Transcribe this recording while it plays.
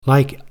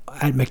Like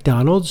at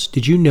McDonald's,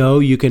 did you know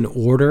you can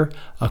order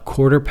a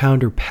quarter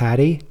pounder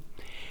patty?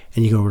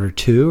 And you can order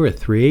 2 or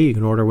 3, you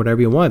can order whatever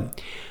you want.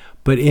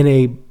 But in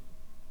a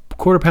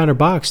quarter pounder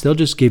box, they'll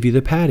just give you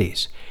the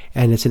patties.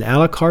 And it's an a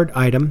la carte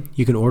item.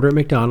 You can order at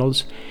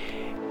McDonald's.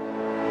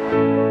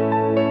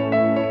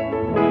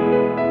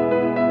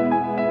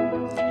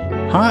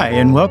 Hi,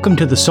 and welcome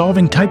to the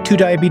Solving Type 2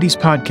 Diabetes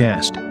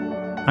podcast.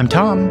 I'm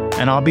Tom,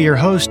 and I'll be your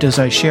host as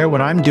I share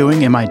what I'm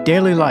doing in my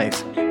daily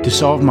life to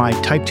solve my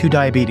type 2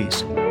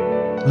 diabetes.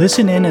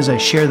 Listen in as I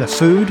share the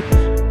food,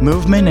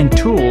 movement, and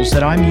tools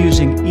that I'm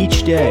using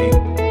each day.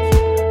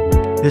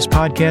 This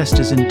podcast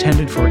is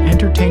intended for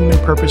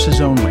entertainment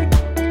purposes only.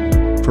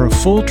 For a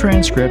full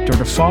transcript or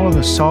to follow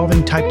the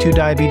Solving Type 2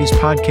 Diabetes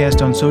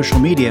podcast on social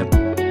media,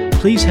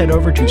 please head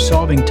over to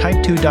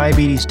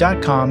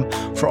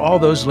solvingtype2diabetes.com for all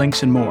those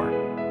links and more.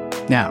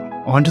 Now,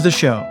 on to the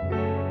show.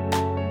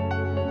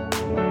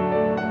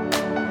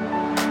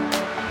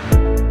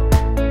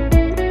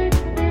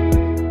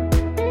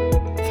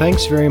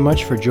 Thanks very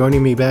much for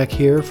joining me back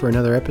here for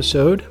another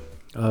episode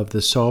of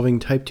the Solving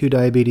Type 2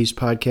 Diabetes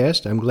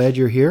podcast. I'm glad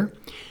you're here.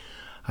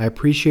 I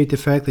appreciate the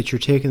fact that you're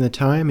taking the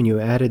time and you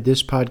added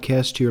this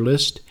podcast to your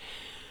list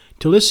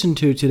to listen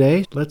to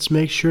today. Let's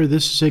make sure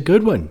this is a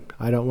good one.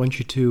 I don't want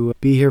you to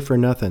be here for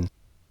nothing.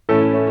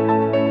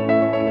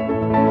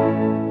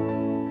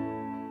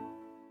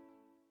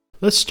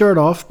 Let's start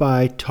off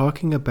by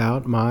talking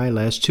about my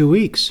last 2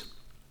 weeks.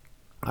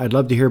 I'd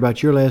love to hear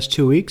about your last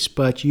 2 weeks,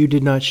 but you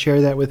did not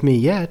share that with me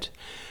yet,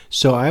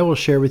 so I will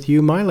share with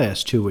you my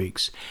last 2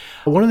 weeks.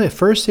 One of the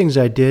first things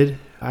I did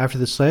after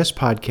this last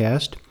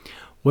podcast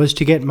was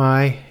to get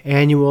my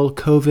annual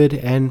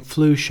COVID and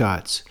flu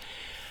shots.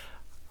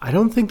 I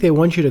don't think they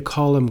want you to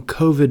call them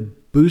COVID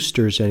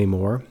boosters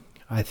anymore.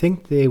 I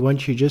think they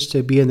want you just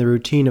to be in the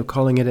routine of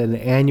calling it an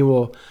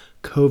annual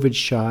COVID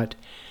shot,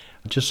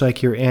 just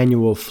like your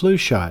annual flu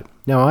shot.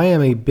 Now, I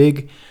am a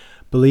big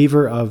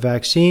believer of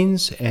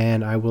vaccines,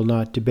 and I will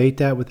not debate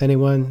that with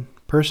anyone.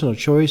 Personal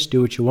choice,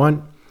 do what you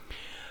want.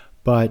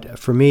 But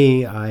for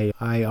me,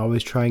 I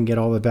always try and get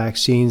all the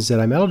vaccines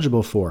that I'm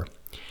eligible for.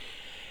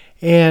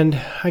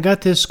 And I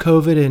got this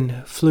COVID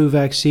and flu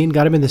vaccine,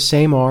 got them in the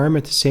same arm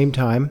at the same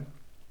time.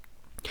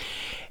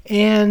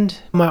 And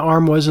my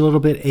arm was a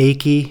little bit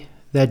achy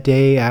that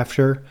day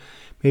after,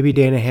 maybe a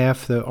day and a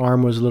half, the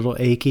arm was a little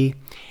achy.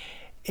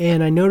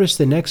 And I noticed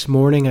the next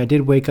morning I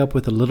did wake up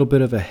with a little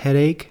bit of a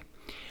headache,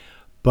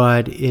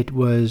 but it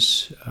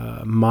was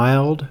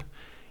mild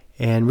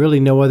and really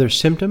no other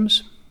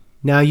symptoms.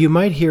 Now, you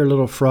might hear a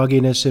little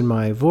frogginess in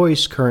my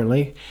voice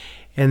currently,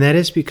 and that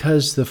is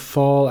because the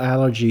fall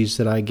allergies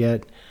that I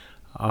get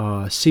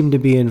seem to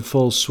be in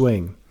full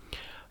swing.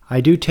 I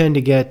do tend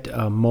to get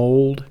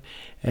mold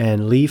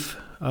and leaf,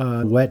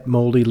 wet,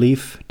 moldy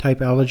leaf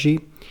type allergy,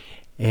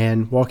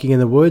 and walking in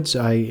the woods,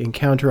 I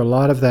encounter a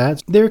lot of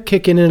that. They're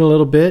kicking in a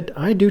little bit.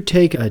 I do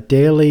take a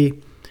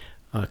daily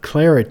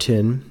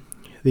Claritin,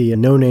 the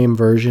no-name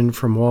version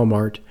from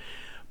Walmart,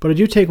 but I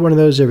do take one of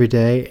those every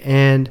day,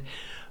 and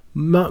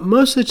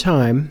most of the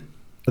time,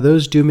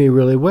 those do me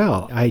really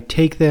well. I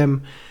take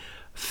them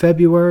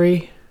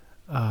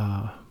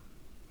I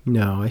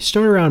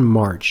start around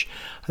March.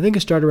 I think I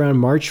start around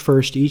March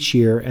 1st each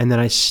year, and then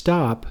I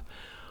stop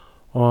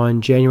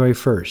on January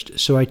 1st.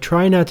 So I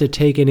try not to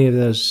take any of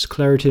those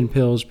Claritin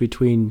pills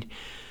between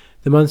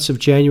the months of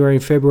January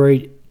and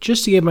February,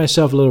 just to give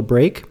myself a little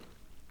break.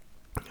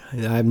 I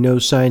have no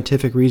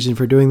scientific reason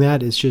for doing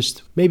that. It's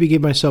just maybe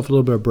give myself a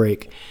little bit of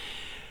break.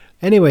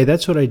 Anyway,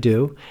 that's what I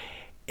do.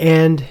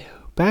 And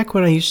back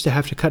when I used to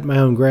have to cut my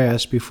own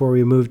grass before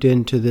we moved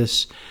into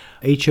this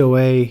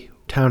HOA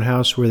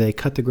townhouse where they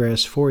cut the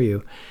grass for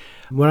you,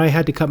 when I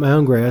had to cut my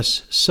own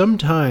grass,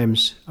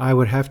 sometimes I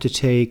would have to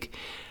take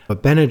a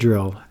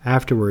Benadryl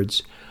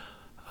afterwards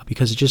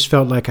because it just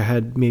felt like I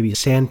had maybe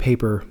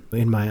sandpaper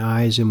in my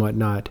eyes and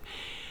whatnot.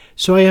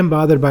 So I am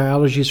bothered by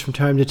allergies from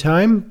time to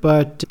time,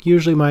 but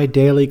usually my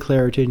daily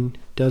Claritin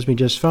does me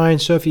just fine.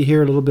 So if you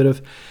hear a little bit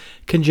of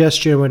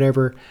congestion or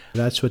whatever,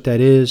 that's what that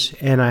is.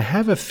 And I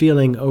have a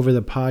feeling over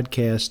the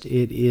podcast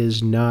it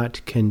is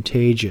not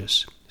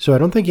contagious. So I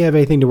don't think you have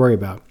anything to worry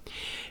about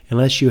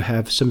unless you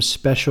have some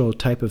special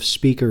type of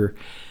speaker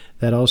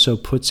that also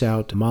puts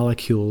out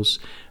molecules.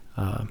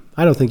 I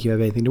don't think you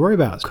have anything to worry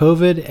about.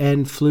 COVID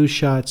and flu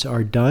shots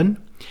are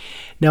done.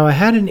 Now, I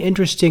had an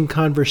interesting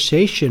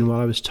conversation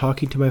while I was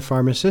talking to my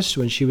pharmacist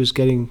when she was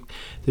getting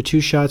the 2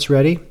 shots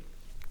ready.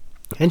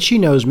 And she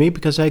knows me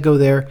because I go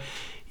there,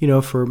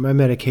 for my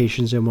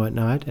medications and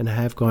whatnot. And I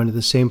have gone to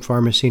the same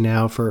pharmacy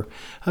now for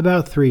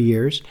about 3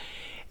 years.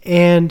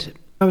 And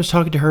I was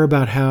talking to her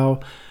about how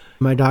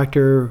my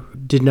doctor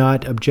did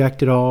not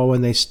object at all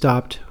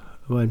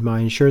when my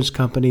insurance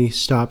company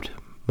stopped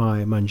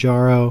my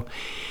Mounjaro.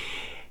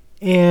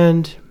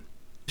 And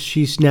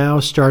she's now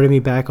started me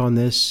back on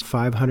this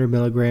 500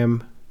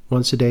 milligram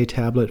once a day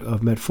tablet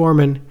of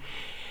metformin.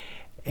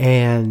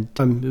 And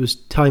I was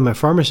telling my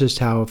pharmacist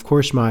how, of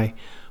course, my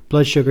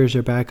blood sugars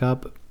are back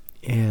up.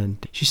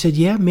 And she said,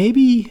 yeah,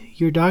 maybe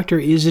your doctor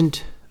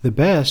isn't the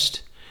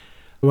best,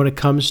 when it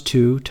comes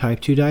to type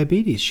 2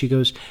 diabetes. She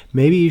goes,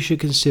 maybe you should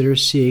consider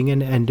seeing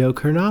an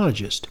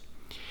endocrinologist.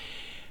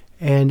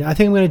 And I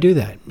think I'm going to do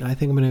that. I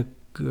think I'm going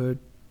to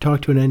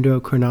talk to an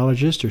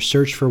endocrinologist or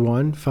search for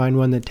one, find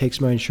one that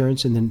takes my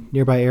insurance in the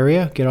nearby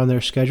area, get on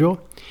their schedule,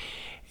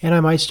 and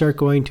I might start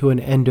going to an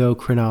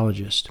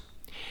endocrinologist.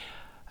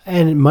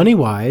 And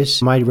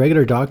money-wise, my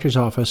regular doctor's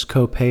office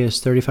copay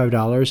is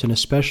 $35 and a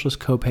specialist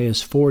copay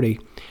is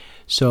 $40.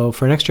 So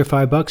for an extra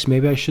 $5,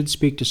 maybe I should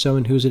speak to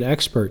someone who's an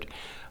expert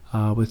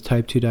with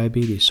type 2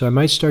 diabetes. So I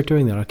might start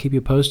doing that. I'll keep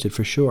you posted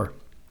for sure.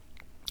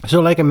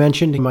 So like I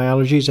mentioned, my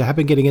allergies, I have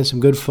been getting in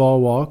some good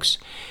fall walks.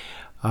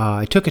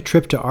 I took a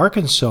trip to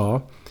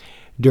Arkansas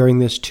during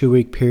this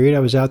 2-week period. I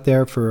was out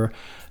there for,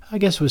 I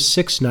guess it was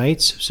 6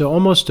 nights, so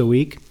almost a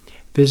week,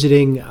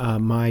 visiting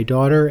my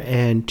daughter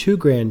and 2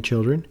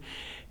 grandchildren,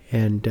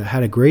 and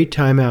had a great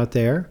time out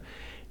there.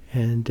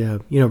 And,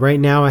 right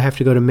now I have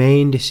to go to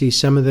Maine to see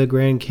some of the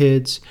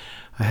grandkids.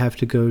 I have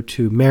to go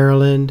to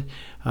Maryland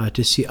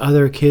to see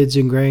other kids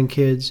and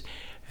grandkids.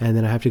 And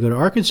then I have to go to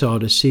Arkansas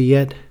to see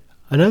yet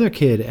another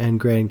kid and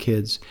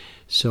grandkids.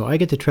 So I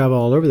get to travel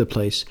all over the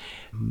place.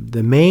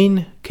 The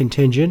Maine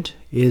contingent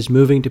is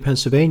moving to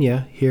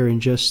Pennsylvania here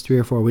in just 3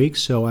 or 4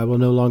 weeks, so I will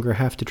no longer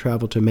have to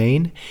travel to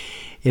Maine.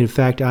 In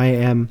fact, I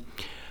am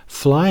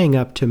flying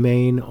up to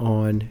Maine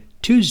on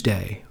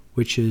Tuesday,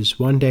 which is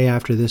one day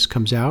after this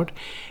comes out,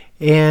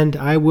 and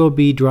I will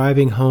be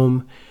driving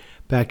home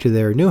back to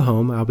their new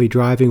home. I'll be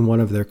driving one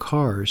of their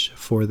cars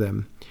for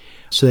them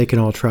so they can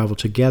all travel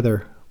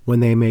together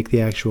when they make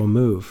the actual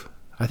move.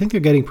 I think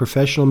they're getting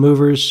professional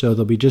movers, so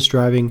they'll be just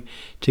driving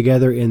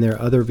together in their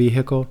other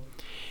vehicle.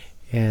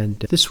 And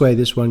this way,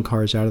 this one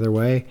car is out of their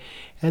way,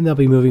 and they'll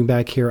be moving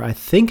back here. I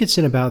think it's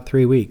in about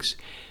 3 weeks.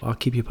 I'll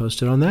keep you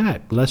posted on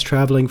that. Less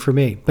traveling for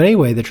me. But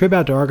anyway, the trip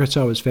out to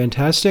Arkansas was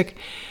fantastic.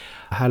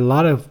 I had a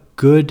lot of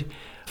good,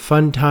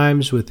 fun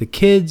times with the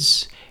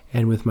kids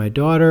and with my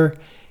daughter,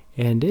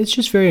 and it's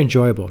just very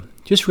enjoyable.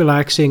 Just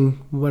relaxing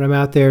when I'm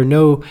out there.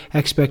 No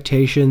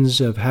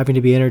expectations of having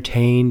to be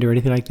entertained or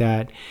anything like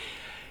that.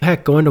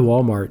 Heck, going to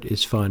Walmart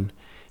is fun.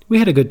 We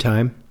had a good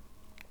time,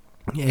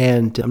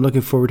 and I'm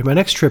looking forward to my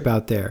next trip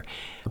out there.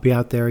 I'll be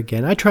out there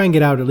again. I try and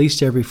get out at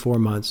least every 4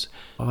 months.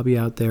 I'll be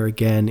out there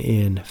again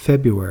in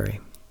February.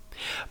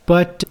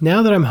 But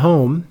now that I'm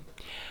home,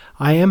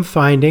 I am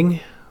finding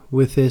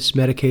with this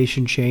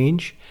medication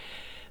change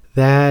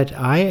that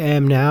I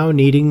am now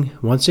needing,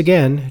 once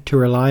again, to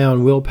rely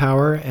on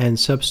willpower and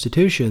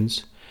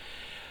substitutions.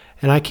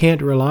 And I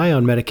can't rely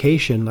on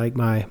medication like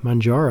my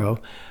Mounjaro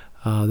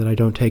that I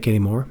don't take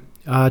anymore,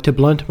 to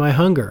blunt my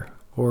hunger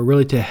or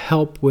really to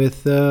help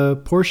with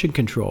portion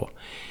control.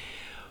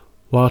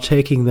 While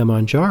taking the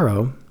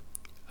Mounjaro,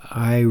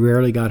 I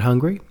rarely got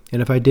hungry,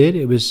 and if I did,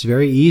 it was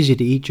very easy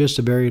to eat just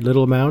a very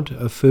little amount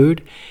of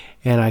food,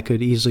 and I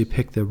could easily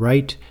pick the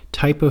right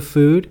type of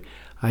food.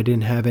 I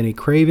didn't have any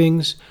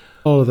cravings.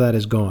 All of that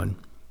is gone.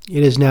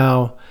 It is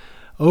now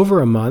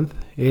over a month.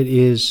 It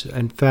is,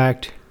 in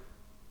fact,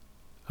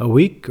 a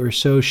week or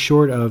so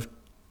short of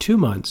 2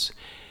 months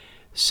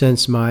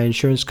since my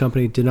insurance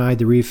company denied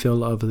the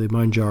refill of the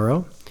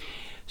Mounjaro.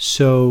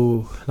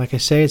 So, like I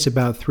say, it's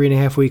about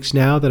 3.5 weeks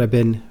now that I've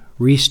been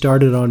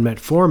restarted on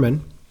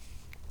metformin.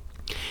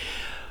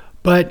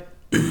 But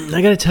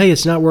I got to tell you,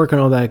 it's not working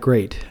all that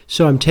great.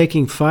 So I'm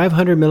taking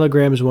 500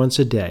 milligrams once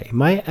a day.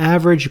 My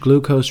average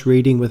glucose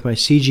reading with my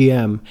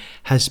CGM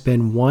has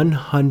been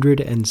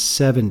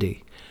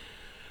 170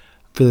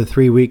 for the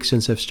 3 weeks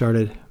since I've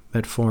started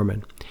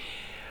metformin.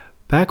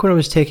 Back when I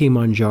was taking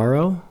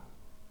Mounjaro,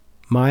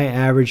 my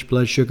average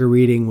blood sugar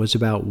reading was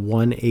about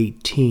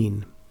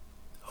 118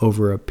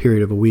 over a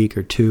period of a week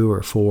or 2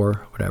 or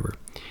 4, whatever.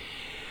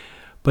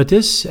 But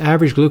this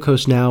average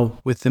glucose now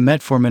with the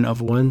metformin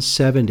of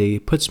 170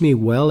 puts me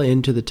well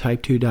into the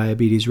type 2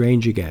 diabetes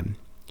range again.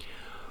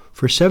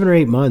 For 7 or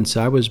 8 months,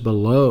 I was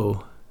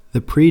below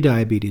the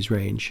pre-diabetes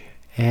range.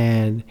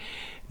 And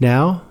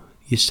now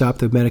you stop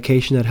the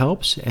medication that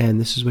helps, and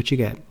this is what you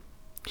get.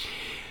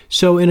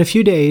 So in a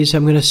few days,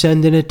 I'm going to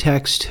send in a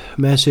text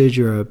message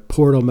or a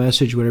portal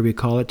message, whatever you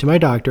call it, to my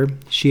doctor.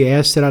 She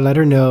asked that I let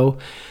her know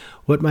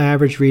what my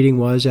average reading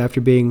was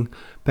after being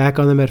back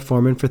on the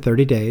metformin for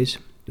 30 days.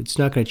 It's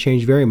not going to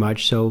change very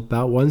much, so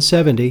about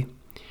 170,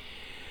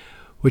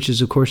 which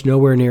is, of course,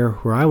 nowhere near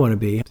where I want to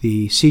be.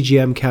 The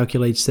CGM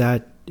calculates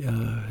that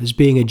as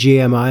being a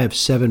GMI of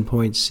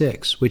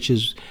 7.6, which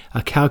is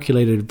a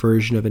calculated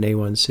version of an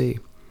A1C.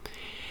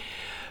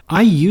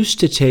 I used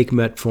to take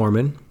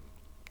metformin.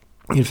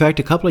 In fact,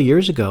 a couple of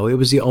years ago, it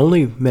was the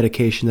only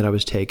medication that I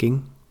was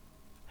taking.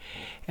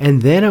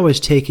 And then I was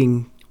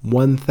taking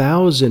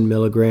 1,000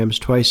 milligrams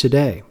twice a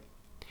day.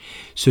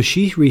 So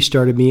she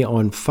restarted me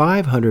on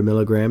 500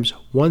 milligrams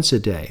once a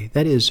day.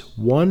 That is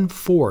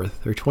 1/4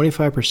 or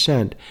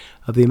 25%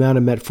 of the amount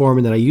of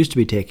metformin that I used to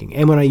be taking.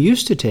 And when I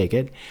used to take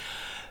it,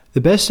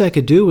 the best I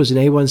could do was an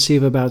A1C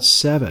of about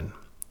 7.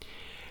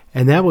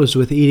 And that was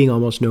with eating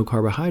almost no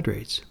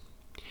carbohydrates.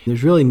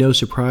 There's really no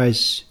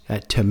surprise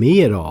to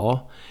me at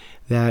all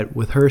that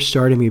with her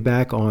starting me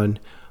back on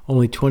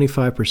only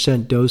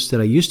 25% dose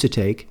that I used to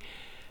take,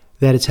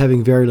 that it's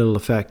having very little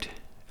effect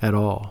at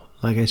all.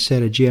 Like I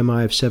said, a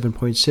GMI of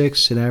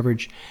 7.6, an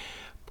average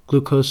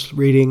glucose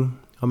reading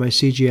on my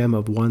CGM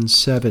of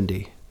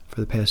 170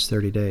 for the past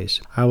 30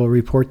 days. I will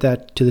report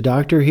that to the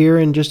doctor here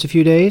in just a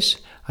few days.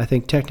 I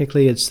think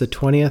technically it's the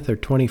 20th or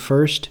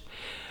 21st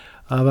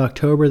of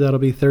October. That'll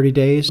be 30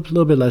 days, a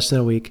little bit less than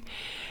a week.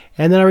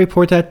 And then I'll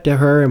report that to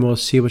her and we'll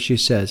see what she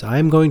says.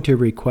 I'm going to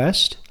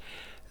request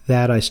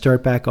that I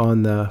start back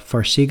on the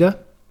Farxiga,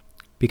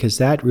 because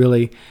that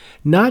really,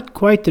 not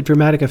quite the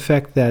dramatic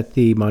effect that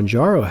the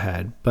Mounjaro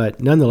had,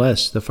 but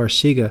nonetheless, the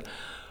Farxiga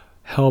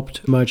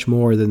helped much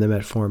more than the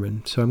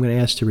metformin. So I'm going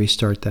to ask to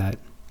restart that.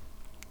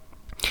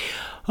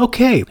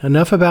 Okay,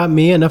 enough about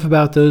me, enough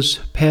about those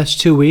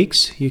past 2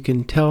 weeks. You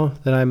can tell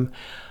that I'm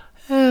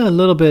a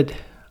little bit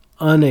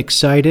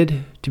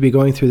unexcited to be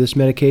going through this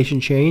medication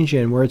change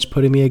and where it's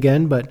putting me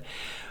again, but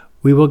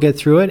we will get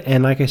through it.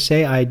 And like I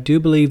say, I do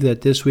believe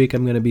that this week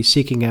I'm going to be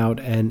seeking out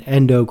an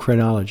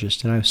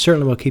endocrinologist, and I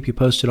certainly will keep you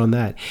posted on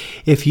that.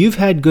 If you've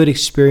had good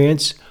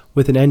experience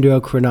with an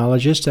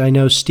endocrinologist, I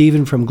know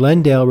Stephen from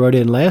Glendale wrote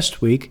in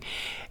last week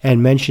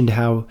and mentioned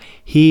how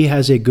he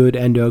has a good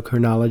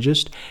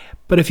endocrinologist.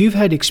 But if you've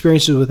had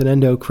experiences with an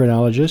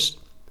endocrinologist,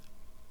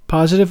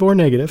 positive or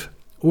negative,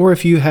 or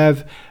if you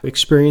have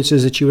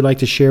experiences that you would like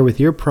to share with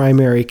your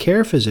primary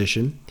care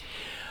physician,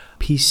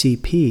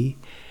 PCP,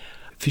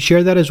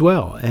 share that as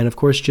well. And of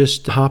course,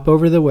 just hop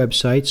over to the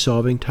website,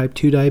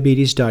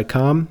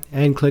 solvingtype2diabetes.com,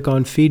 and click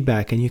on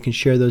feedback, and you can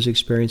share those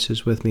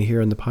experiences with me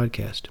here on the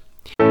podcast.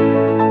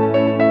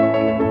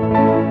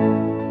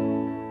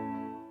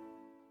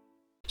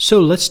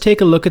 So let's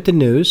take a look at the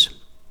news.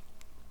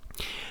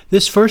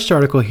 This first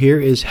article here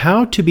is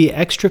how to be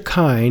extra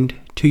kind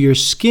to your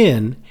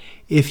skin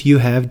if you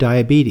have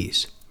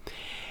diabetes.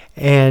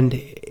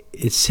 And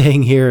it's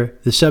saying here,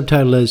 the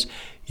subtitle is,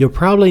 you'll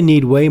probably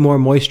need way more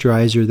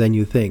moisturizer than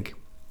you think.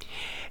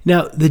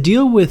 Now, the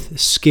deal with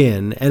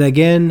skin, and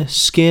again,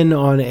 skin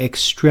on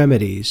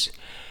extremities,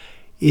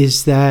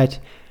 is that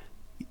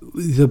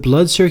the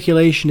blood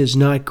circulation is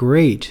not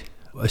great,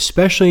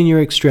 especially in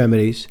your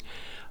extremities,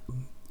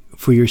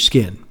 for your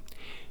skin.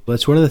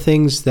 That's one of the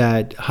things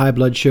that high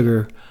blood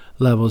sugar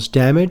levels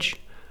damage,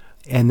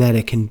 and that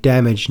it can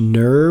damage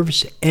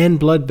nerves and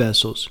blood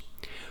vessels,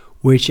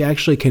 which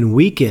actually can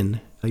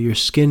weaken your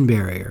skin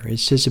barrier. It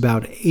says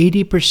about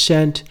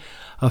 80%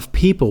 of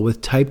people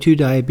with type 2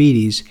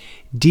 diabetes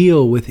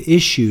deal with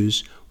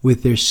issues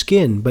with their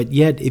skin, but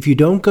yet if you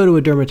don't go to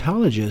a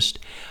dermatologist,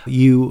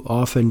 you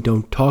often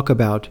don't talk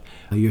about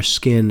your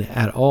skin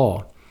at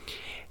all.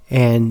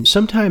 And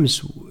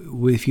sometimes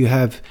if you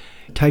have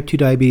type 2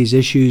 diabetes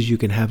issues, you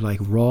can have like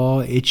raw,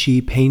 itchy,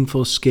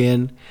 painful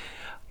skin,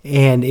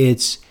 and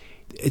it's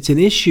an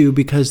issue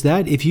because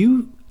that if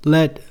you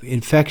let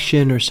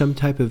infection or some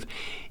type of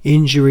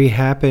injury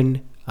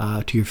happen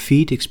to your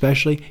feet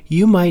especially,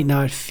 you might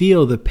not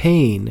feel the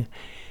pain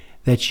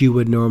that you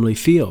would normally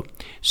feel.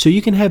 So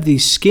you can have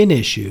these skin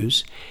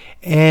issues,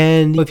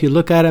 and if you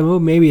look at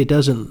them, maybe it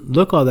doesn't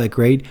look all that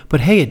great,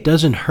 but hey, it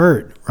doesn't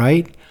hurt,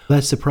 right?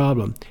 That's the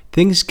problem.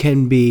 Things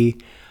can be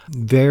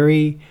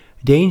very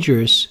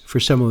dangerous for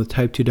someone with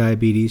type 2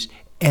 diabetes,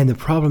 and the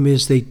problem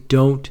is they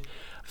don't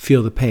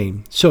feel the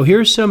pain. So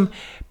here's some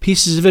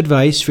pieces of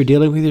advice for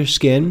dealing with your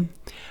skin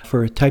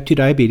for type 2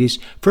 diabetes.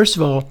 First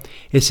of all,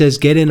 it says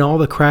get in all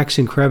the cracks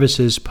and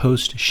crevices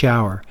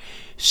post-shower.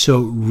 So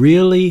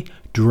really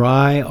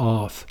dry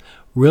off.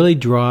 Really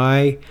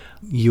dry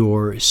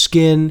your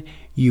skin.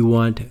 You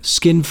want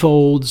skin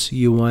folds.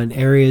 You want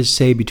areas,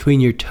 say, between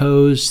your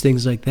toes,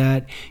 things like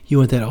that. You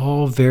want that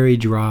all very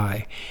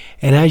dry.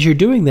 And as you're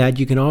doing that,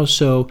 you can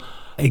also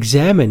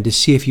examine to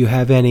see if you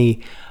have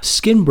any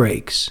skin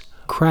breaks,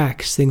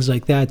 cracks, things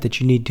like that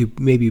you need to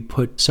maybe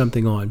put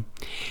something on.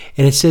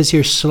 And it says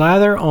here,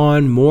 slather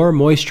on more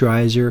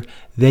moisturizer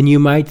than you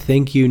might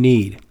think you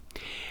need.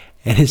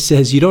 And it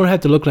says you don't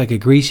have to look like a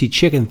greasy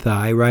chicken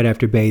thigh right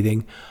after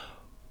bathing,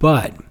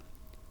 but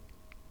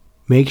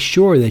make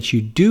sure that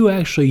you do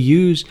actually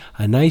use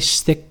a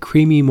nice thick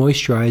creamy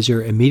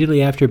moisturizer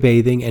immediately after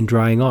bathing and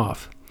drying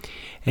off.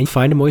 And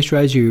find a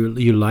moisturizer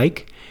you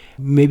like.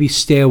 Maybe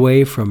stay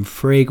away from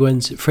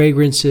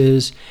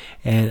fragrances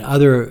and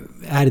other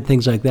added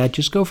things like that.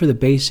 Just go for the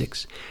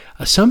basics.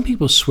 Some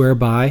people swear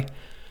by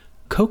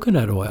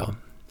coconut oil,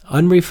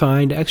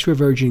 unrefined extra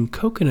virgin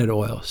coconut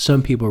oil.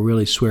 Some people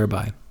really swear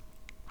by.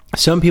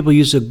 Some people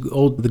use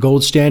the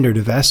gold standard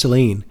of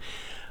Vaseline.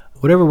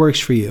 Whatever works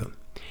for you.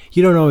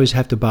 You don't always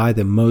have to buy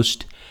the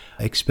most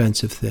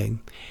expensive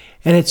thing.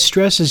 And it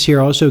stresses here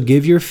also,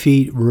 give your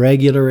feet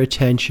regular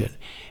attention.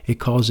 It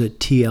calls it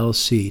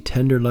TLC,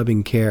 tender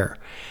loving care.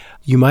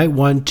 You might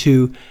want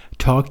to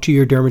talk to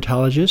your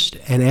dermatologist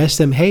and ask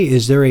them, hey,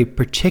 is there a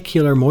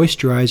particular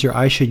moisturizer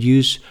I should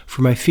use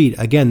for my feet?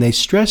 Again, they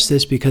stress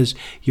this because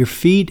your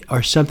feet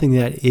are something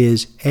that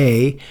is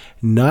A,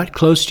 not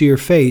close to your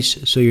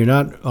face, so you're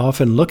not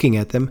often looking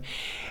at them,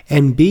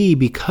 and B,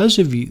 because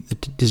of the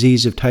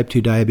disease of type 2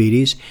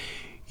 diabetes,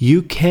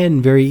 you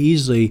can very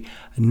easily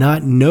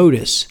not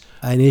notice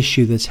an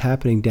issue that's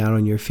happening down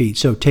on your feet.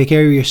 So take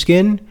care of your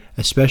skin,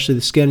 especially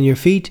the skin on your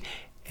feet,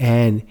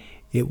 and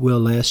it will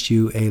last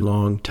you a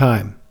long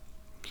time.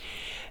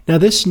 Now,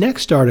 this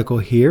next article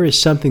here is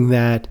something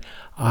that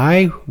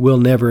I will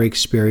never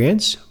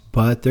experience,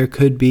 but there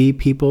could be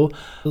people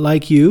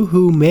like you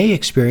who may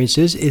experience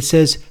this. It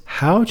says,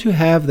 how to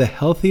have the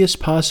healthiest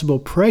possible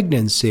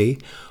pregnancy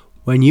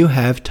when you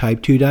have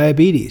type 2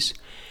 diabetes.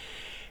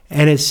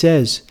 And it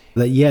says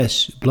that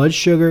yes, blood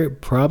sugar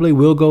probably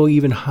will go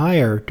even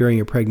higher during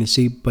your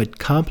pregnancy, but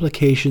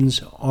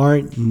complications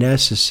aren't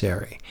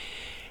necessary.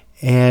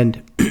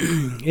 And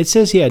it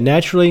says,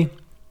 naturally,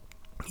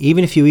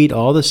 even if you eat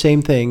all the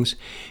same things,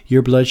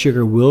 your blood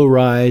sugar will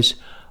rise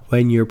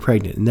when you're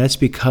pregnant. And that's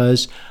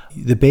because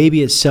the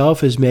baby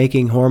itself is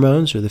making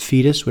hormones, or the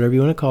fetus, whatever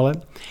you want to call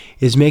it,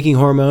 is making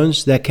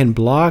hormones that can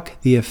block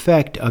the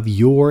effect of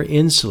your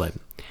insulin.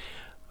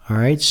 All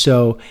right,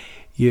 so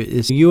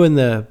you and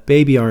the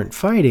baby aren't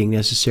fighting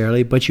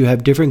necessarily, but you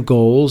have different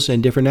goals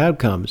and different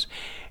outcomes.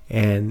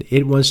 And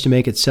it wants to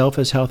make itself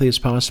as healthy as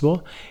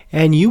possible,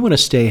 and you want to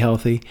stay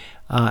healthy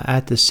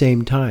at the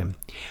same time.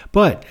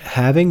 But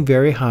having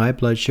very high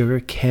blood sugar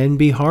can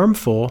be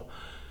harmful,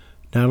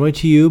 not only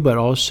to you, but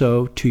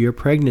also to your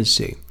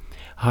pregnancy.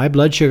 High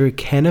blood sugar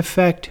can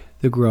affect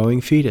the growing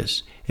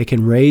fetus. It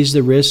can raise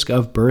the risk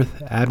of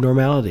birth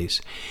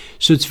abnormalities.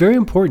 So it's very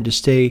important to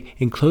stay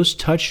in close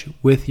touch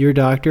with your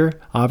doctor,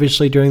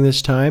 obviously during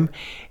this time,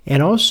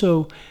 and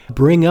also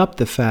bring up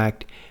the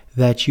fact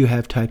that you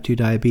have type 2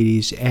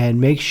 diabetes and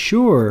make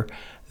sure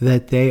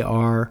that they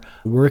are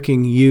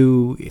working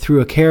you through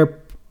a care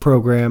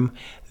program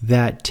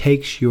that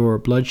takes your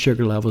blood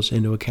sugar levels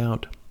into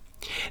account.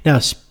 Now,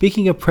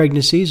 speaking of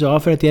pregnancies,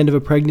 often at the end of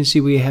a pregnancy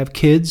we have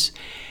kids.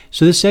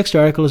 So this next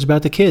article is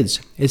about the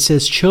kids. It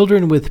says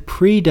children with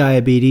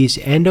pre-diabetes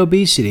and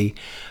obesity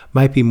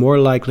might be more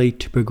likely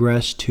to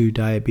progress to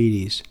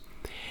diabetes.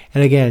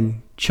 And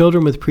again,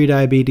 children with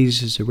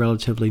pre-diabetes is a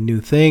relatively new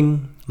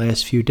thing,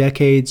 last few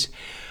decades,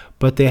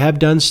 but they have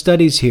done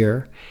studies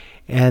here,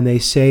 and they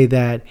say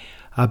that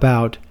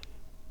about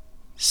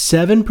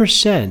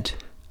 7%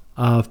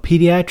 of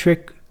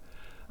pediatric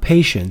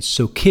patients,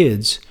 so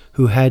kids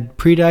who had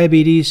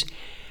prediabetes,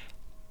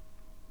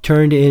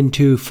 turned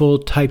into full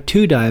type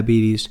 2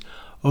 diabetes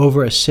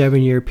over a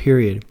 7-year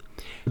period.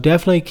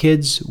 Definitely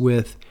kids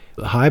with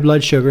high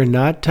blood sugar,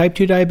 not type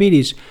 2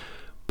 diabetes,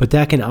 but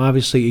that can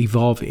obviously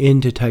evolve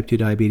into type 2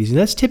 diabetes. And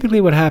that's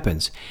typically what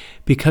happens,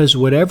 because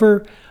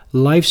whatever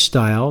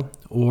lifestyle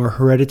or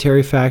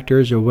hereditary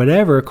factors or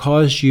whatever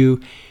caused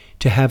you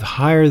to have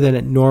higher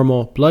than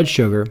normal blood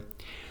sugar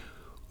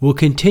will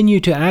continue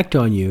to act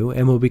on you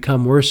and will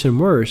become worse and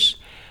worse.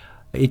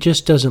 It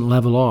just doesn't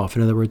level off.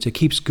 In other words, it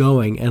keeps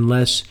going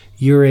unless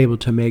you're able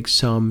to make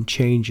some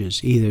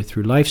changes, either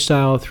through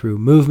lifestyle, through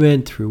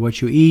movement, through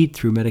what you eat,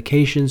 through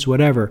medications,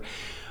 whatever.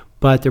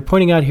 But they're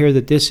pointing out here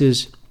that this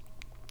is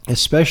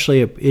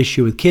especially an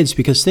issue with kids,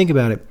 because think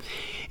about it.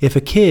 If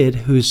a kid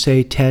who's,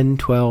 say, 10,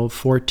 12,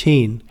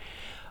 14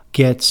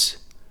 gets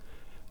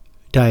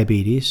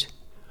diabetes,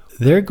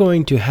 they're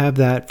going to have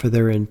that for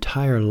their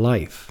entire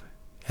life.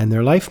 And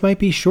their life might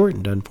be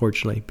shortened,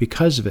 unfortunately,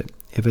 because of it,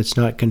 if it's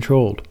not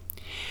controlled.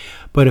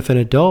 But if an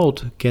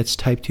adult gets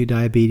type 2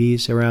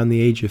 diabetes around the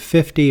age of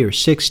 50 or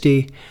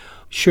 60,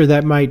 sure,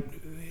 that might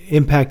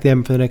impact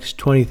them for the next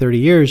 20, 30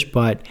 years,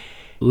 but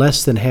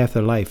less than half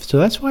their life. So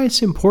that's why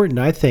it's important,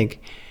 I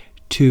think,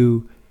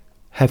 to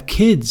have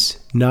kids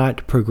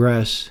not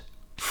progress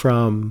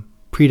from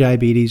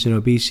prediabetes and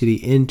obesity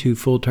into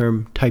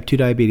full-term type 2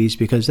 diabetes,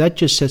 because that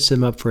just sets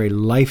them up for a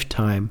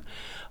lifetime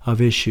of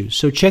issues.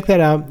 So check that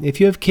out. If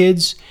you have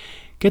kids,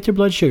 get their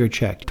blood sugar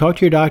checked. Talk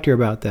to your doctor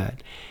about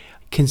that.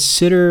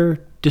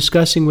 Consider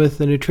discussing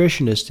with a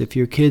nutritionist if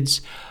your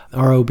kids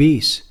are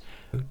obese.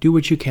 Do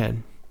what you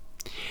can.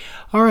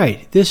 All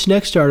right, this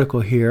next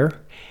article here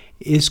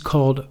is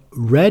called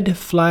Red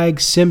Flag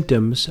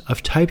Symptoms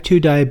of Type 2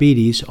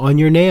 Diabetes on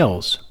Your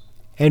Nails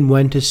and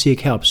When to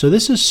Seek Help. So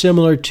this is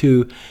similar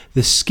to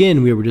the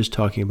skin we were just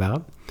talking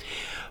about,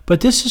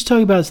 but this is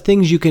talking about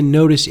things you can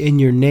notice in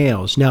your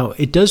nails. Now,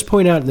 it does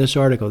point out in this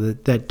article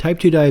that type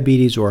 2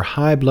 diabetes or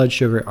high blood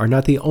sugar are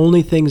not the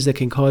only things that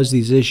can cause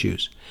these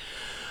issues.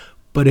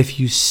 But if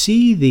you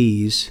see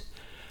these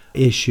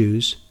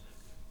issues,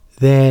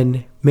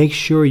 then make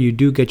sure you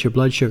do get your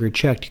blood sugar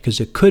checked, because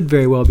it could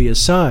very well be a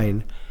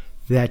sign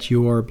that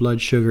your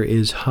blood sugar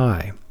is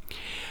high.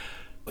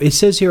 It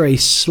says here a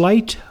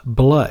slight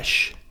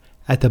blush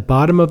at the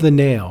bottom of the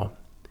nail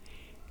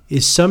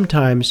is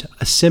sometimes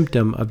a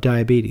symptom of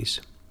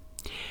diabetes.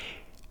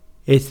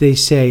 They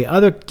say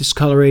other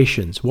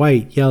discolorations,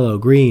 white, yellow,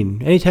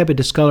 green, any type of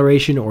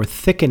discoloration or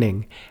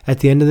thickening at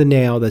the end of the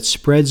nail that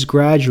spreads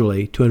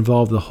gradually to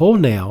involve the whole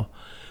nail,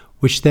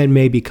 which then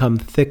may become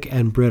thick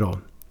and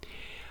brittle.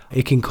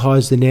 It can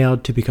cause the nail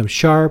to become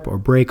sharp or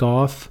break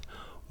off,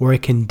 or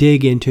it can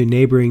dig into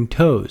neighboring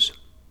toes.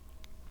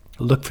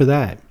 Look for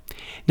that.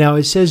 Now,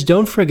 it says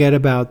don't forget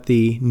about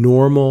the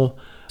normal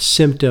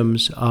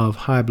symptoms of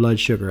high blood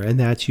sugar, and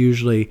that's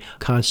usually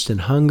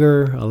constant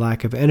hunger, a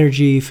lack of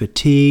energy,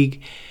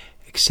 fatigue,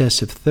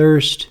 excessive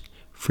thirst,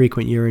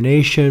 frequent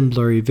urination,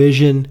 blurry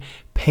vision,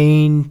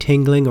 pain,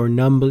 tingling, or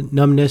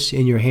numbness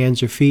in your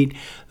hands or feet.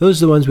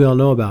 Those are the ones we all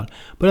know about.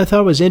 But I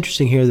thought it was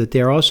interesting here that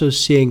they're also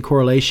seeing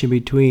correlation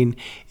between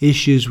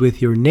issues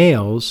with your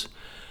nails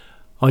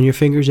on your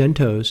fingers and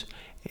toes,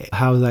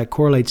 how that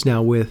correlates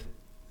now with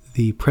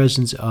the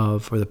presence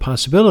of, or the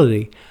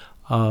possibility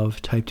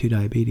of, type 2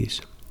 diabetes.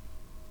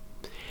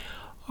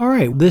 All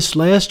right, this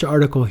last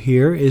article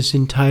here is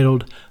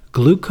entitled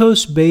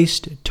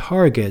Glucose-Based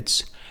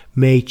Targets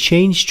May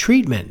Change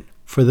Treatment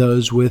for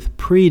Those with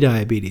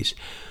Prediabetes.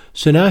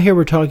 So now here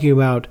we're talking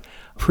about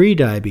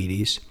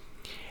prediabetes,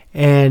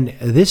 and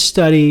this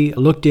study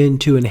looked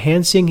into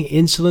enhancing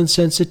insulin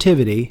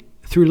sensitivity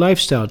through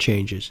lifestyle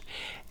changes,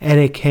 and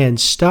it can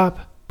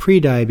stop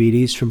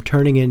prediabetes from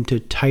turning into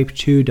type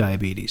 2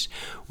 diabetes,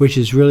 which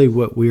is really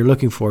what we're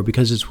looking for,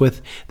 because it's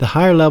with the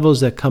higher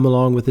levels that come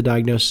along with the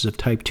diagnosis of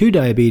type 2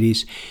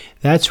 diabetes.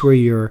 That's where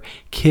your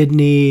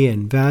kidney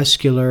and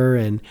vascular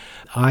and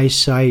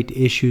eyesight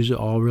issues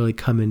all really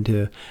come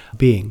into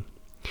being.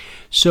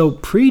 So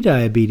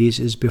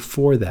prediabetes is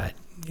before that.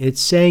 It's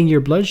saying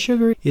your blood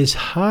sugar is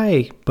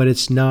high, but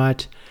it's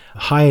not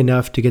high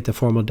enough to get the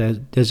formal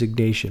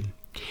designation.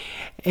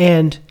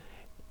 And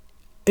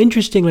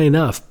interestingly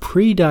enough,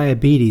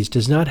 prediabetes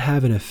does not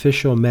have an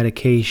official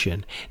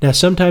medication. Now,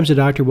 sometimes a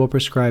doctor will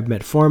prescribe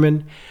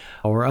metformin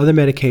or other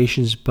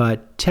medications,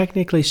 but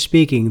technically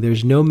speaking,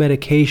 there's no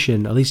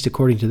medication, at least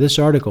according to this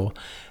article,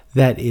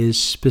 that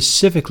is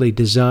specifically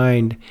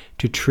designed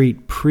to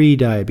treat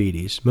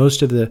prediabetes.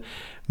 Most of the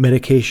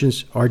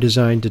medications are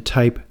designed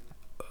to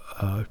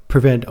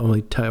prevent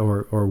only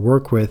or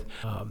work with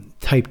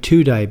type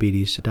 2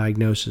 diabetes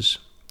diagnosis.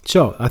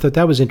 So I thought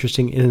that was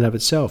interesting in and of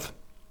itself.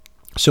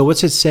 So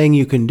what's it saying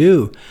you can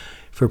do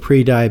for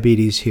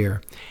prediabetes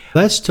here?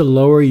 That's to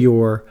lower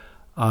your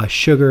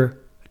sugar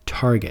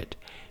target.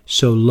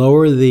 So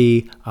lower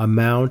the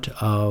amount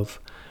of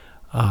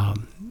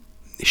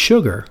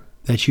sugar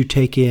that you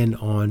take in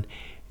on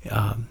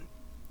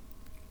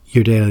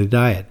your daily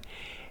diet.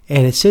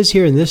 And it says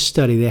here in this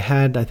study, they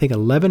had, I think,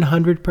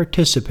 1,100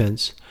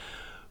 participants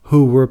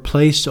who were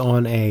placed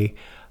on a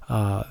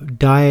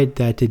diet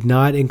that did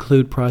not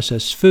include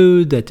processed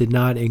food, that did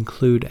not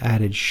include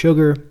added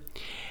sugar.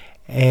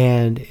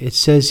 And it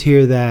says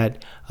here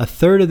that a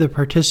third of the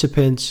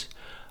participants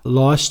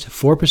lost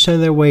 4%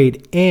 of their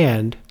weight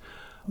and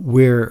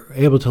were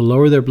able to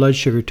lower their blood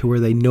sugar to where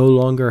they no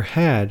longer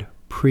had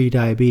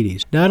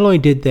prediabetes. Not only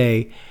did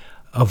they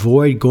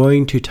avoid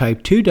going to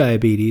type 2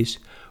 diabetes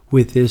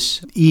with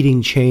this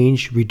eating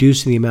change,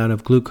 reducing the amount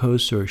of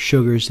glucose or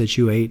sugars that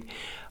you ate,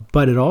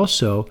 but it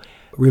also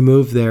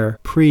removed their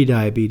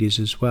prediabetes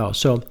as well.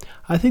 So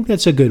I think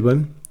that's a good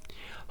one.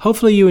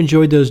 Hopefully you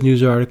enjoyed those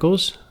news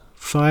articles.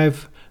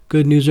 5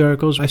 good news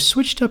articles. I've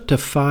switched up to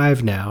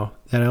 5 now,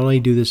 that I only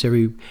do this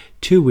every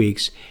 2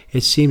 weeks.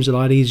 It seems a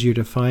lot easier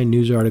to find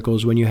news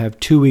articles when you have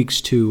 2 weeks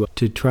to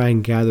try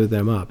and gather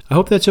them up. I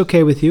hope that's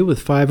okay with you,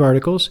 with 5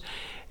 articles.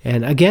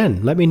 And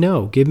again, let me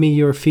know. Give me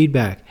your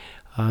feedback.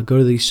 Go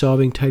to the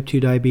Solving Type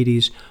 2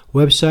 Diabetes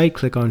website,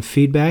 click on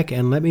feedback,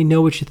 and let me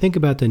know what you think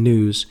about the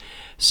news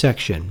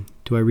section.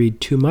 Do I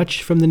read too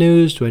much from the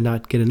news? Do I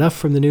not get enough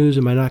from the news?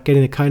 Am I not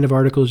getting the kind of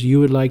articles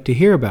you would like to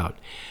hear about?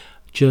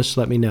 Just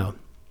let me know.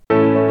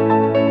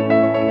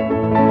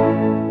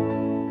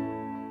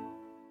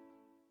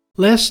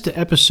 Last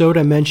episode,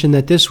 I mentioned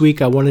that this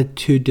week I wanted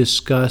to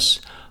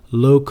discuss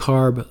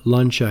low-carb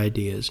lunch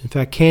ideas. In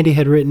fact, Candy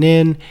had written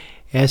in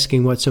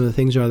asking what some of the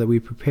things are that we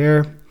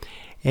prepare.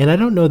 And I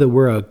don't know that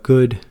we're a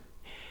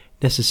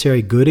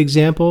necessary good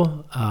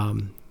example.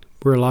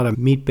 We're a lot of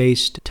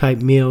meat-based type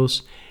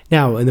meals.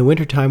 Now, in the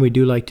wintertime, we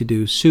do like to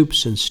do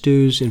soups and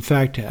stews. In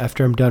fact,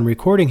 after I'm done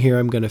recording here,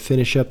 I'm going to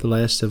finish up the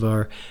last of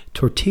our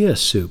tortilla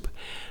soup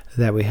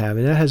that we have.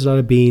 And that has a lot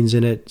of beans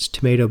in it. It's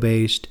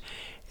tomato-based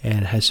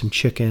and has some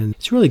chicken.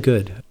 It's really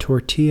good.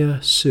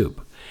 Tortilla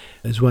soup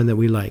is one that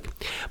we like.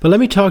 But let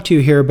me talk to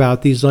you here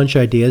about these lunch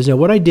ideas. Now,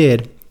 what I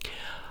did,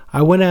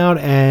 I went out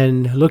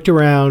and looked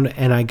around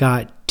and I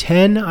got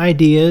 10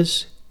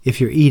 ideas if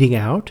you're eating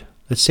out,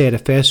 let's say at a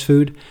fast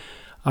food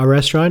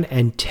restaurant,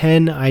 and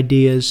 10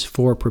 ideas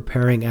for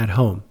preparing at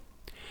home.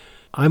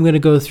 I'm going to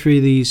go through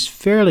these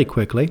fairly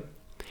quickly.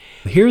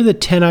 Here are the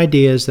 10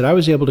 ideas that I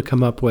was able to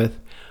come up with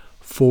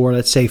for,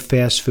 let's say,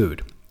 fast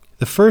food.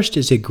 The first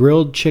is a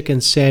grilled chicken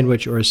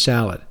sandwich or a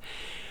salad.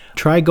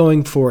 Try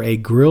going for a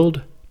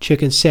grilled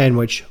chicken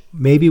sandwich,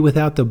 maybe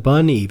without the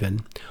bun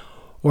even,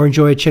 or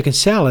enjoy a chicken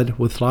salad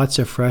with lots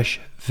of fresh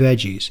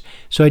veggies.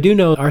 So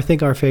I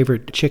think our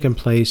favorite chicken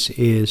place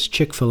is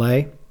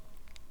Chick-fil-A,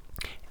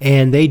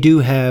 and they do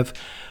have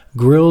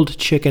grilled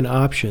chicken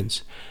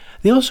options.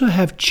 They also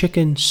have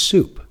chicken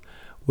soup,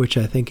 which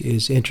I think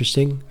is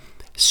interesting.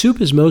 Soup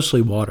is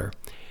mostly water.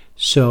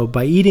 So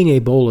by eating a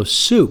bowl of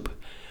soup,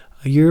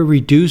 you're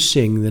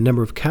reducing the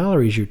number of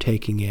calories you're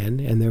taking in,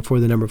 and therefore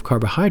the number of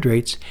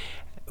carbohydrates,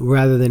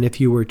 rather than if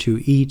you were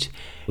to eat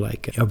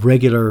like a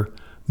regular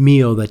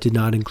meal that did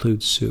not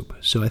include soup.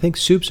 So I think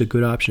soup's a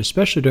good option,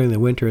 especially during the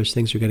winter as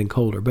things are getting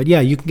colder. But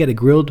yeah, you can get a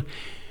grilled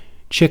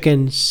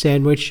chicken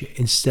sandwich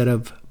instead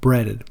of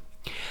breaded.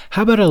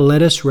 How about a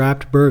lettuce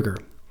wrapped burger?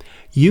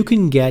 You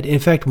can get, in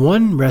fact,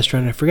 one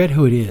restaurant, I forget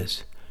who it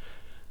is,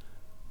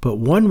 but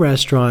one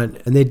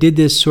restaurant, and they did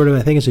this sort of,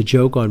 I think it's a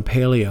joke on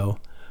paleo,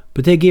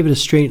 but they gave it a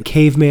straight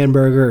caveman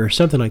burger or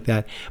something like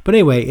that. But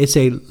anyway, it's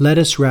a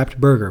lettuce wrapped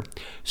burger.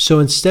 So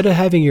instead of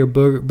having your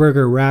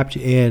burger wrapped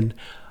in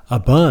a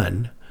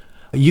bun,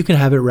 you can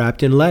have it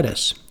wrapped in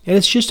lettuce. And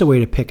it's just a way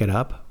to pick it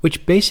up,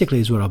 which basically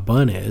is what a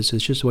bun is.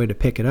 It's just a way to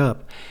pick it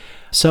up.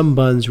 Some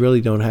buns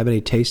really don't have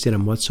any taste in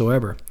them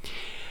whatsoever.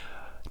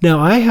 Now,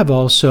 I have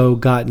also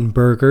gotten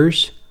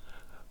burgers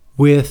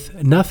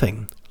with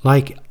nothing.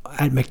 Like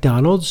at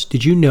McDonald's,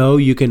 did you know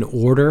you can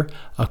order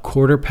a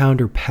quarter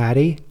pounder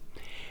patty?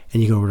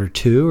 And you can order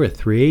 2 or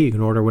 3. You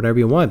can order whatever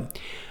you want.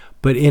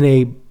 But in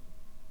a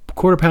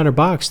quarter pounder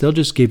box, they'll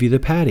just give you the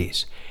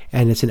patties.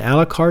 And it's an a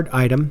la carte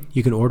item.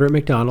 You can order at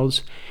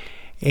McDonald's.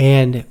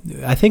 And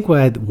I think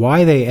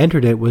why they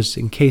entered it was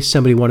in case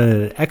somebody wanted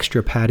an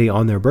extra patty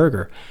on their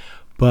burger.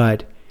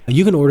 But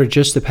you can order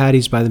just the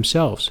patties by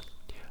themselves.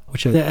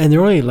 And they're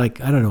only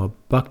like, I don't know,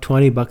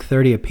 $1.20,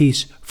 $1.30 a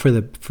piece for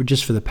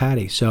the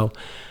patty. So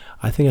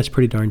I think that's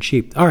pretty darn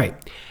cheap. All right.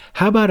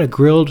 How about a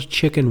grilled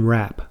chicken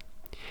wrap?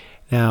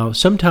 Now,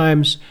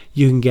 sometimes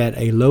you can get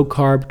a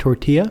low-carb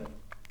tortilla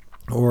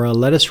or a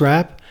lettuce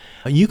wrap.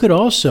 You could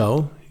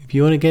also, if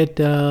you want to get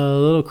a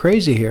little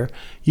crazy here,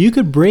 you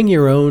could bring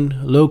your own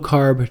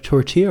low-carb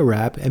tortilla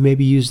wrap and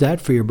maybe use that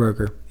for your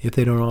burger if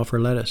they don't offer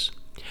lettuce.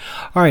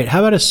 All right, how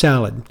about a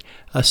salad?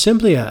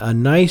 Simply a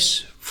nice,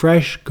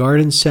 fresh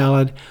garden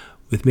salad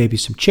with maybe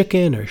some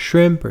chicken or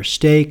shrimp or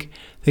steak,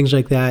 things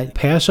like that.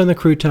 Pass on the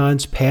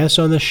croutons, pass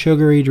on the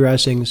sugary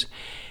dressings,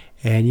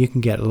 and you can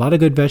get a lot of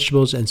good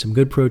vegetables and some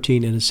good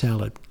protein in a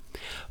salad.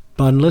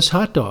 Bunless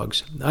hot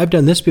dogs. I've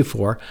done this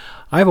before.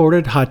 I've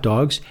ordered hot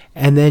dogs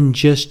and then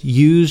just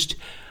used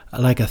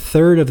like a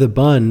third of the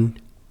bun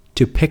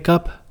to pick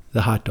up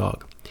the hot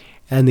dog.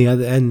 And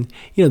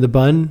the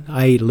bun,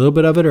 I ate a little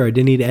bit of it or I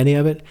didn't eat any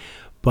of it.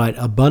 But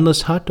a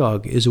bunless hot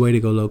dog is a way to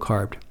go low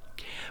carb.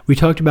 We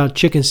talked about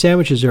chicken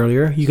sandwiches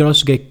earlier. You can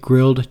also get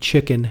grilled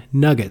chicken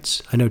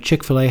nuggets. I know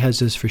Chick-fil-A has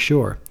this for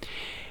sure.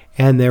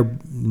 And they're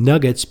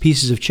nuggets,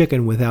 pieces of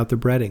chicken without the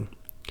breading.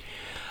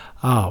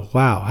 Oh,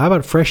 wow. How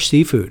about fresh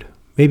seafood?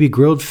 Maybe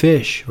grilled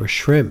fish or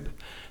shrimp.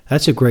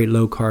 That's a great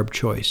low-carb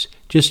choice.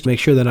 Just make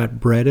sure they're not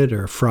breaded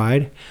or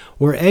fried.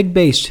 Or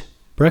egg-based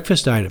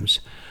breakfast items.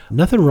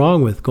 Nothing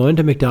wrong with going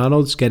to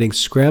McDonald's, getting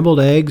scrambled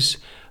eggs,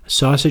 a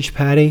sausage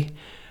patty.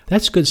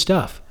 That's good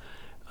stuff.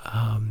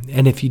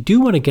 And if you do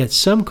want to get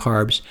some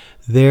carbs,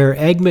 their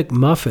Egg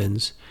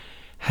McMuffins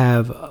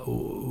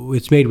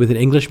it's made with an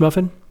English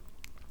muffin.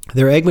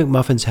 Their Egg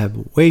McMuffins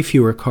have way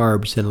fewer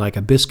carbs than like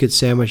a biscuit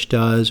sandwich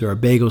does or a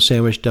bagel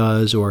sandwich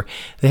does, or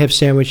they have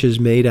sandwiches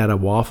made out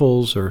of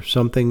waffles or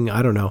something,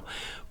 I don't know.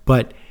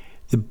 But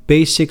the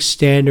basic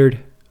standard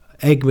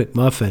Egg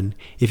McMuffin,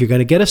 if you're going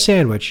to get a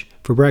sandwich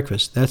for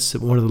breakfast, that's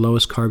one of the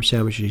lowest carb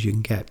sandwiches you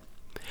can get.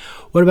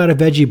 What about a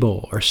veggie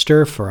bowl or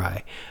stir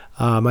fry?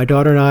 My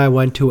daughter and I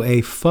went to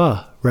a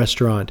pho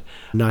restaurant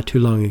not too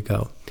long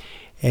ago,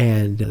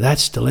 and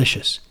that's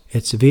delicious.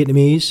 It's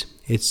Vietnamese.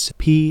 It's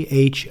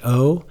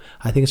P-H-O.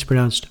 I think it's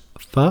pronounced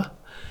pho,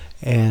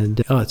 and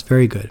it's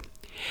very good.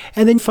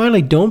 And then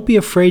finally, don't be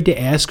afraid to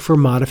ask for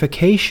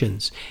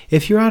modifications.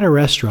 If you're at a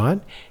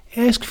restaurant,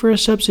 ask for a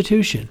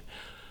substitution.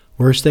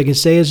 Worst they can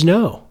say is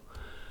no.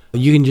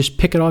 You can just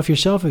pick it off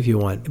yourself if you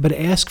want, but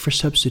ask for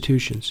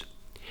substitutions.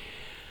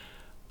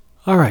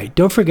 All right,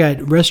 don't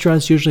forget,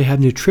 restaurants usually have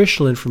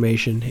nutritional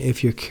information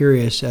if you're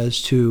curious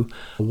as to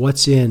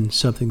what's in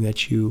something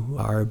that you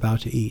are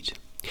about to eat.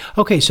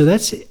 Okay, so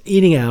that's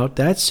eating out,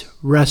 that's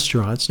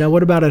restaurants. Now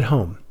what about at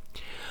home?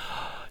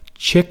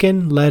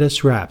 Chicken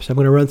lettuce wraps. I'm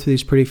going to run through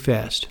these pretty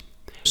fast.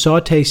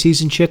 Saute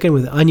seasoned chicken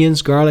with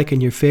onions, garlic,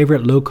 and your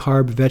favorite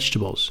low-carb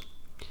vegetables.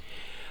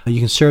 You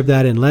can serve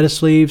that in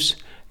lettuce leaves,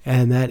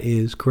 and that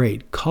is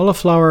great.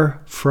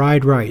 Cauliflower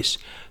fried rice.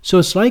 So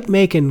it's like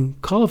making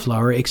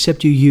cauliflower,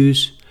 except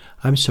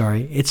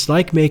it's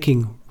like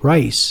making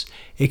rice,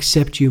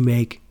 except you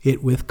make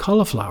it with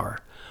cauliflower.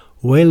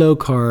 Way low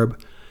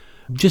carb,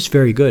 just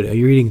very good.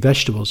 You're eating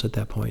vegetables at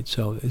that point,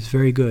 so it's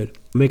very good.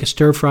 Make a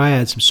stir fry,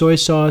 add some soy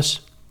sauce,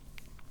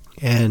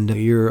 and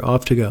you're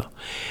off to go.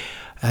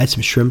 Add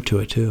some shrimp to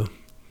it too.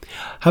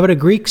 How about a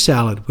Greek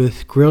salad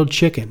with grilled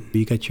chicken?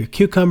 You got your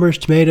cucumbers,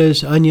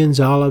 tomatoes, onions,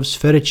 olives,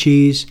 feta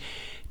cheese.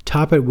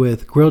 Top it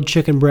with grilled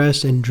chicken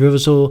breast and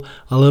drizzle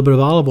a little bit of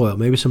olive oil,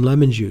 maybe some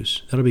lemon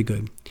juice. That'll be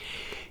good.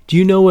 Do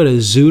you know what a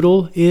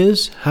zoodle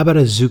is? How about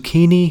a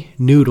zucchini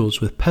noodles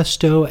with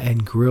pesto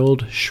and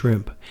grilled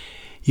shrimp?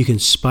 You can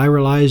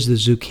spiralize the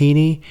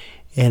zucchini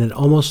and it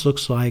almost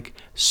looks like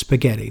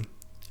spaghetti.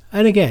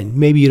 And again,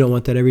 maybe you don't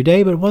want that every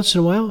day, but once in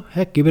a while,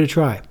 heck, give it a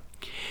try.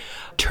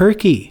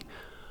 Turkey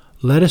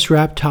lettuce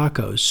wrapped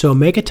tacos. So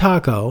make a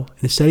taco,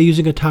 and instead of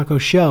using a taco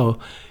shell,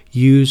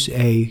 use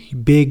a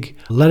big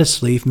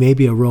lettuce leaf,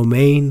 maybe a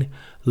romaine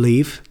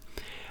leaf,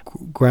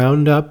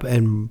 ground up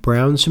and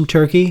brown some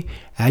turkey,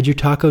 add your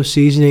taco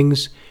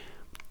seasonings,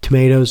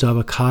 tomatoes,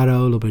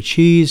 avocado, a little bit of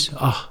cheese.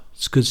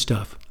 It's good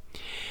stuff.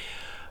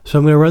 So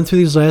I'm going to run through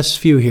these last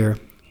few here.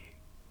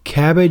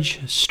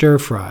 Cabbage stir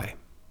fry.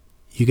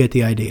 You get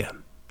the idea.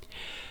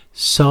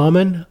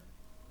 Salmon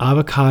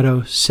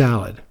avocado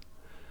salad.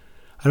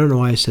 I don't know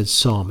why I said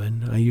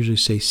salmon. I usually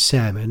say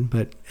salmon,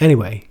 but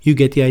anyway, you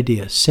get the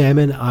idea.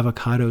 Salmon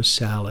avocado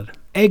salad.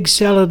 Egg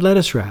salad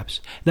lettuce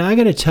wraps. Now I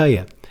got to tell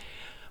you,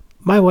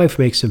 my wife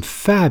makes some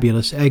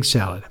fabulous egg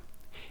salad.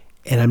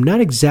 And I'm not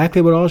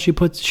exactly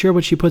sure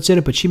what she puts in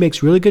it, but she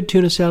makes really good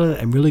tuna salad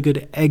and really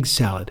good egg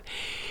salad.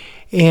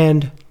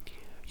 And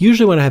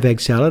usually when I have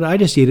egg salad, I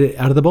just eat it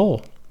out of the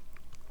bowl.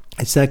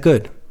 It's that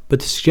good. But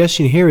the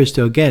suggestion here is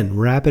to, again,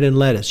 wrap it in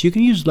lettuce. You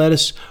can use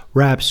lettuce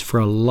wraps for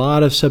a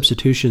lot of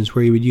substitutions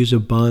where you would use a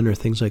bun or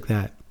things like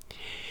that.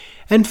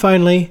 And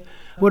finally,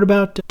 what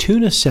about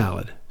tuna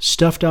salad,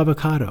 stuffed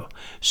avocado?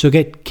 So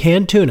get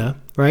canned tuna,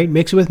 right?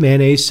 Mix it with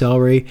mayonnaise,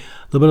 celery, a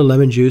little bit of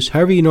lemon juice,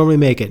 however you normally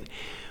make it.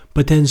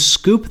 But then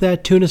scoop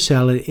that tuna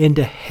salad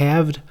into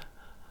halved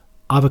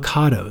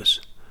avocados.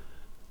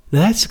 Now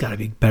that's got to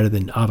be better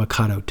than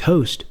avocado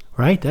toast,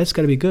 right? That's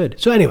got to be good.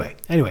 So anyway,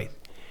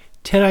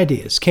 10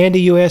 ideas. Candy,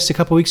 you asked a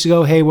couple weeks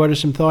ago, hey, what are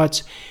some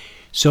thoughts?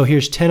 So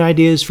here's 10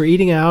 ideas for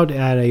eating out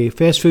at a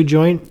fast food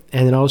joint,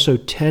 and then also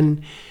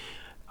 10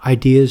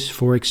 ideas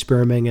for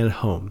experimenting at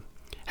home.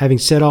 Having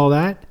said all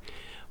that,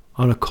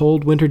 on a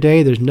cold winter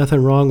day, there's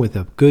nothing wrong with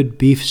a good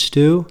beef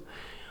stew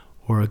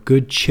or a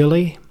good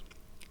chili.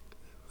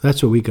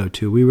 That's what we go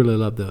to. We really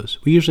love those.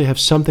 We usually have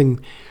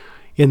something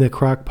in the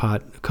crock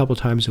pot a couple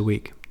times a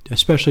week,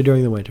 especially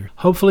during the winter.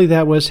 Hopefully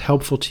that was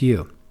helpful to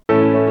you.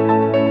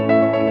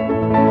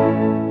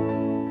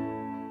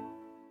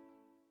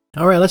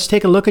 All right, let's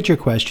take a look at your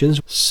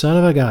questions. Son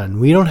of a gun.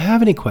 We don't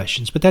have any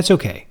questions, but that's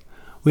okay.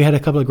 We had a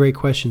couple of great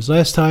questions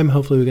last time.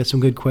 Hopefully we got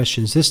some good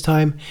questions this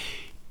time.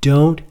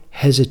 Don't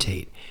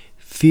hesitate.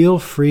 Feel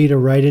free to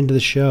write into the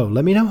show.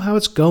 Let me know how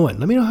it's going.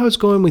 Let me know how it's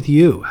going with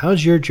you.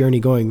 How's your journey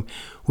going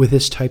with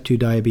this type 2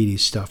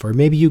 diabetes stuff? Or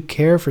maybe you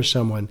care for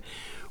someone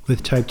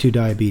with type 2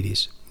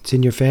 diabetes. It's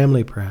in your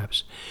family,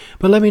 perhaps.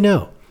 But let me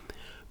know.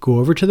 Go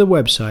over to the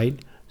website,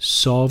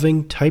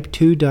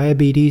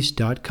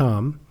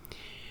 solvingtype2diabetes.com,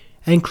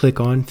 and click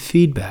on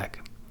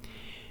feedback.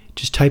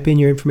 Just type in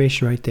your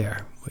information right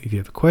there. If you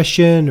have a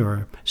question or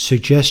a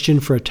suggestion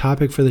for a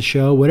topic for the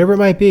show, whatever it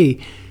might be,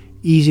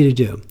 easy to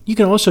do. You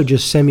can also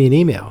just send me an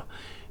email.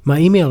 My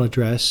email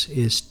address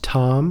is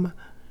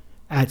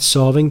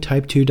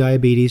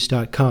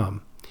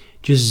tom@solvingtype2diabetes.com.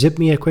 Just zip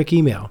me a quick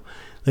email.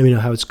 Let me know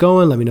how it's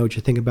going. Let me know what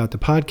you think about the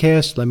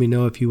podcast. Let me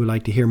know if you would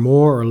like to hear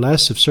more or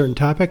less of certain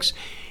topics,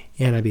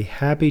 and I'd be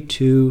happy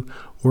to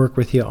work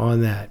with you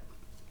on that.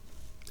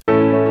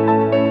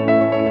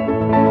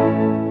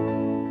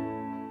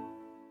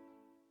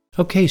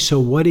 Okay, so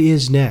what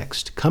is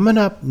next? Coming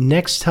up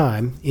next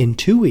time in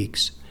 2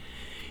 weeks,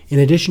 in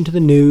addition to the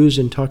news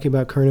and talking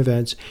about current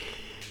events,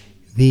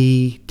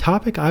 the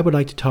topic I would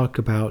like to talk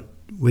about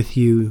with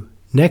you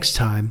next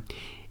time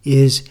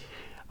is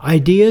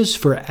ideas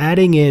for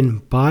adding in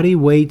body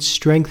weight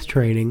strength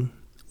training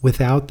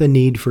without the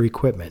need for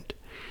equipment.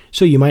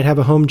 So you might have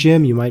a home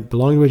gym, you might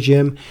belong to a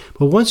gym,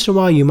 but once in a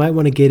while you might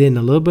want to get in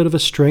a little bit of a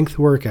strength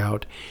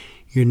workout.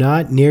 You're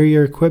not near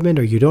your equipment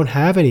or you don't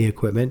have any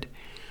equipment.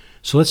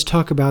 So let's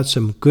talk about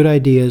some good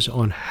ideas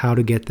on how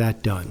to get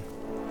that done.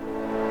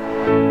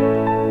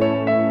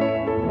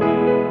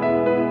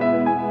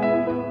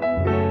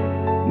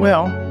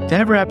 Well,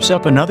 that wraps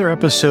up another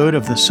episode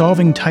of the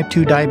Solving Type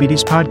 2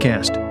 Diabetes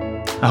podcast.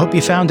 I hope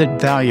you found it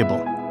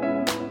valuable.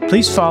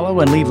 Please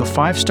follow and leave a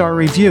 5-star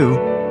review,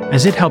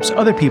 as it helps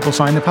other people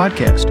find the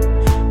podcast.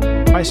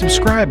 By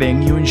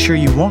subscribing, you ensure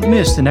you won't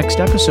miss the next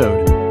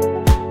episode.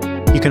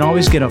 You can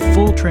always get a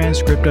full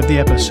transcript of the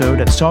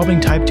episode at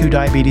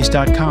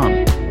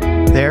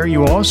solvingtype2diabetes.com. There, you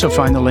will also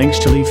find the links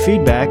to leave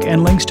feedback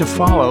and links to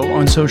follow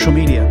on social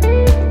media.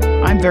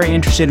 I'm very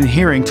interested in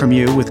hearing from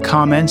you with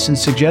comments and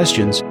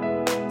suggestions.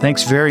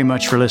 Thanks very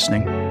much for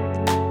listening.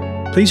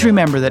 Please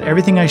remember that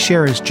everything I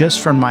share is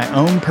just from my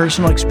own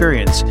personal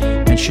experience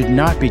and should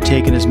not be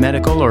taken as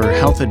medical or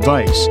health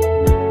advice.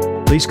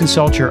 Please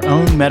consult your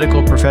own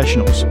medical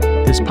professionals.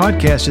 This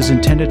podcast is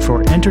intended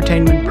for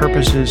entertainment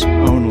purposes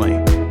only.